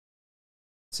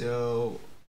So,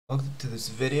 welcome to this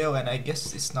video, and I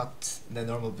guess it's not the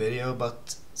normal video,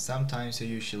 but sometimes you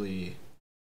usually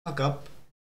fuck up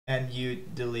and you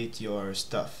delete your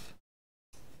stuff.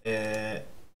 In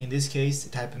this case,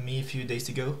 it happened to me a few days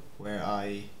ago where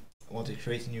I wanted to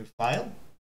create a new file,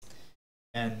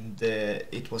 and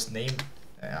it was named,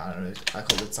 I don't know, I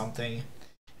called it something.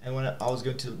 And when I was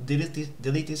going to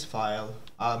delete this file,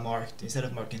 I marked, instead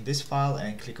of marking this file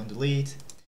and click on delete,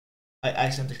 I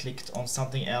accidentally clicked on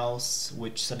something else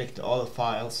which selected all the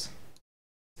files,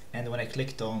 and when I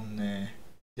clicked on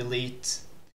delete,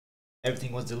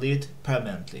 everything was deleted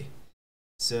permanently.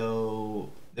 So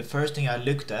the first thing I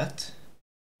looked at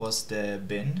was the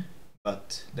bin,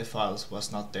 but the files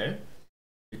was not there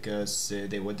because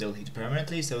they were deleted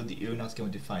permanently, so you're not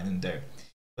going to find them there.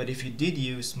 But if you did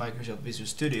use Microsoft Visual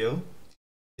Studio,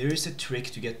 there is a trick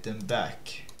to get them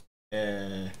back.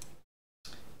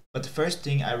 But the first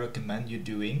thing I recommend you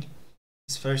doing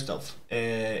is, first off,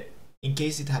 in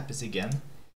case it happens again,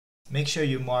 make sure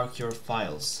you mark your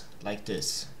files like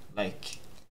this. Like,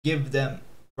 give them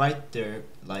right there,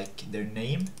 like their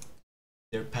name,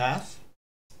 their path,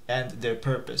 and their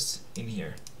purpose in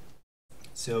here.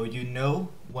 So you know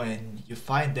when you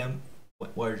find them,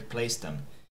 where to place them.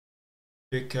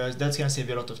 Because that's gonna save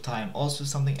you a lot of time. Also,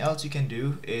 something else you can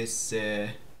do is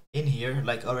in here,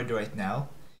 like already right now,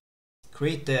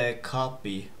 create a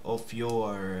copy of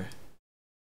your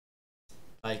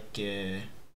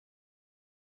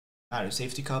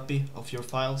safety copy of your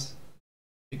files,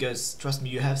 because trust me,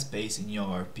 you have space in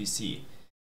your PC.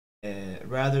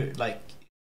 Rather like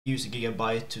use a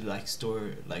gigabyte to like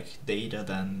store like data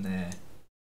than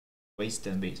waste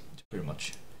them pretty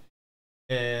much.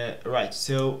 Right,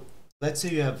 so let's say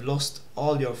you have lost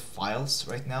all your files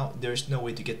right now. There's no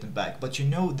way to get them back, but you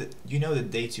know the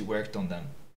dates you worked on them.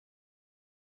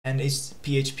 And it's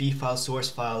PHP files, source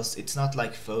files. It's not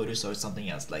like photos or something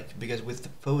else. Like, because with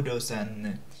photos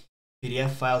and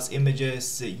PDF files,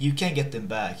 images, you can get them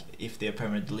back if they're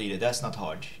permanently deleted. That's not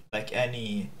hard. Like,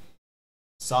 any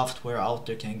software out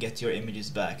there can get your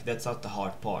images back. That's not the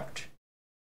hard part.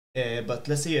 But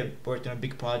let's say you worked on a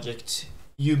big project,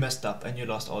 you messed up and you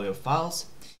lost all your files.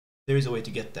 There is a way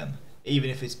to get them, even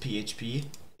if it's PHP.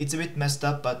 It's a bit messed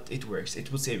up, but it works.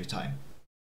 It will save you time.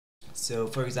 So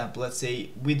for example, let's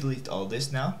say we delete all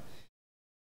this now.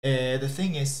 The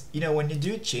thing is, you know, when you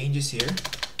do changes here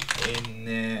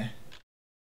in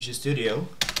Visual Studio,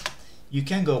 you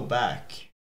can go back,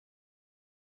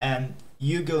 and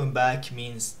you going back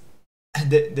means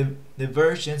the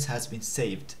versions has been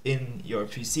saved in your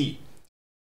PC.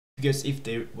 Because if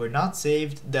they were not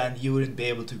saved, then you wouldn't be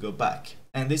able to go back.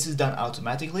 And this is done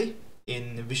automatically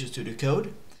in Visual Studio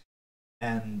Code,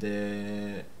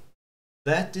 and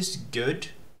that is good,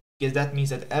 because that means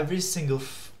that every single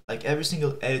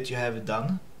edit you have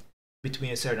done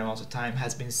between a certain amount of time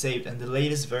has been saved, and the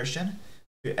latest version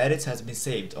of your edits has been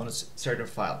saved on a certain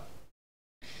file.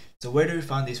 So where do we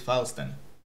find these files then?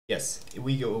 Yes,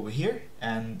 we go over here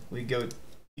and you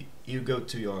go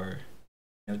to your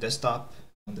desktop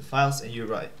on the files, and you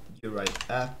write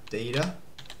AppData,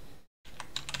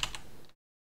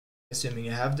 assuming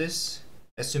you have this,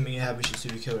 assuming you have Visual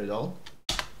Studio Code at all.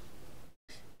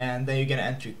 And then you're gonna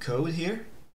enter code here,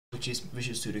 which is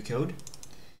Visual Studio Code,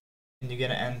 and you're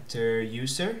gonna enter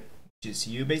user, which is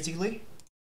you basically,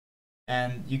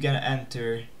 and you're gonna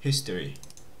enter history.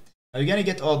 Now you're gonna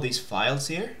get all these files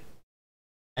here,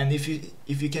 and if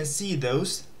you can see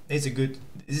those, this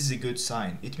is a good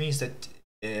sign. It means that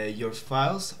your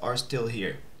files are still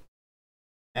here,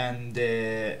 and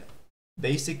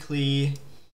basically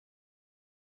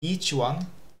each one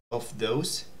of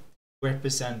those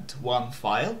represent one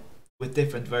file with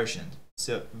different versions.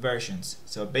 So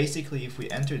basically, if we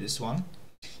enter this one,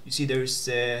 you see there's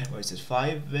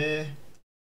 5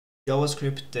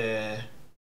 JavaScript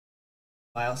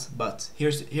files. But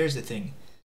here's the thing: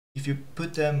 if you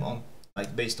put them on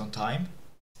based on time,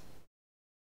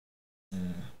 or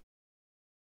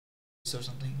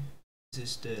something, this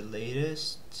is the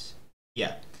latest.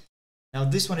 Yeah. Now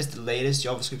this one is the latest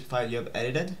JavaScript file you have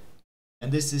edited,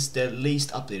 and this is the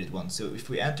least updated one. So if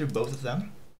we enter both of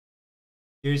them,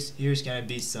 here's gonna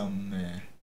be some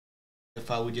the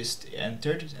file we just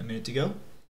entered a minute ago.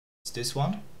 It's this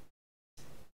one,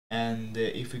 and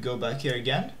if we go back here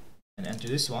again and enter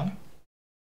this one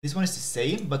is the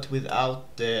same, but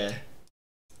without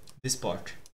this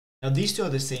part. Now these two are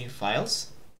the same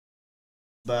files,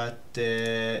 but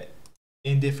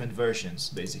in different versions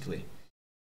basically.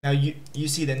 Now you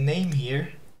see the name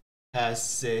here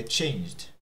has changed,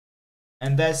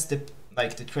 and that's the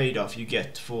trade-off you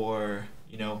get for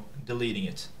deleting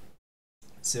it.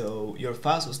 So your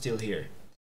files are still here,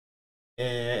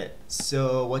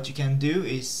 So what you can do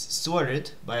is sort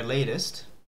it by latest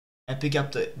and pick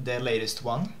up the latest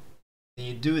one. Then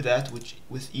you do that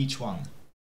with each one.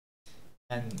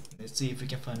 And let's see if we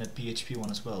can find a PHP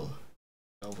one as well.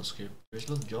 JavaScript. There's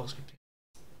a lot of JavaScript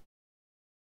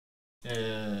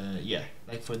here. Yeah,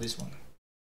 like for this one.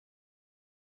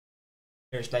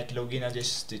 There's like login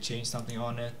address to change something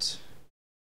on it.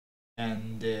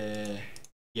 And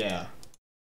yeah.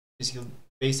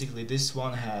 Basically this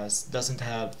one doesn't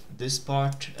have this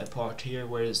part, a part here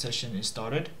where the session is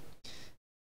started.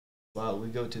 While we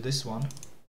go to this one,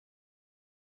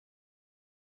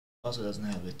 also doesn't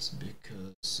have it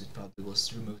because it probably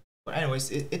was removed. But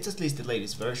anyways, it's at least the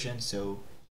latest version, so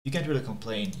you can't really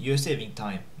complain. You're saving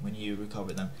time when you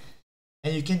recover them,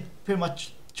 and you can pretty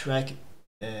much track,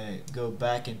 go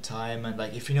back in time, and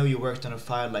like if you know you worked on a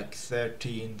file like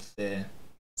 13th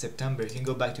September, you can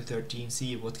go back to 13,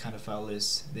 see what kind of file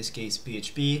is, in this case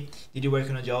PHP. Did you work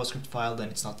on a JavaScript file? Then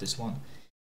it's not this one.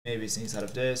 Maybe it's inside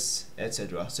of this,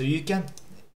 etc. So you can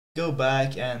go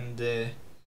back and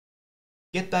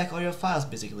get back all your files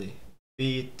basically,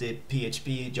 be it the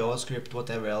PHP, JavaScript,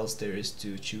 whatever else there is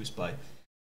to choose by.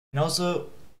 And also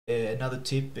another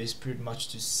tip is pretty much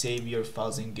to save your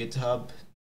files in GitHub,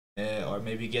 or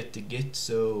maybe get the Git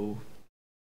so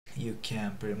you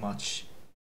can pretty much,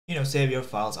 you know, save your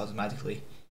files automatically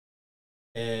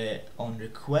on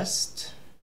request.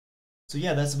 So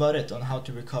yeah, that's about it on how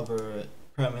to recover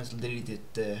permanently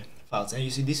deleted files. And you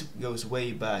see this goes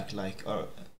way back, like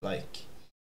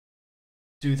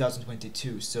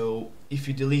 2022. So if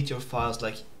you delete your files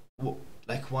like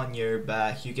 1 year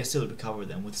back, you can still recover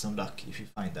them with some luck if you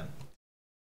find them,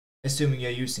 assuming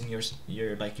you're using your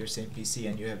same PC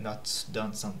and you have not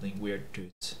done something weird to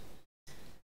it.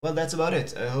 Well, that's about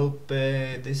it. I hope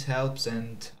this helps,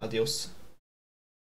 and adios.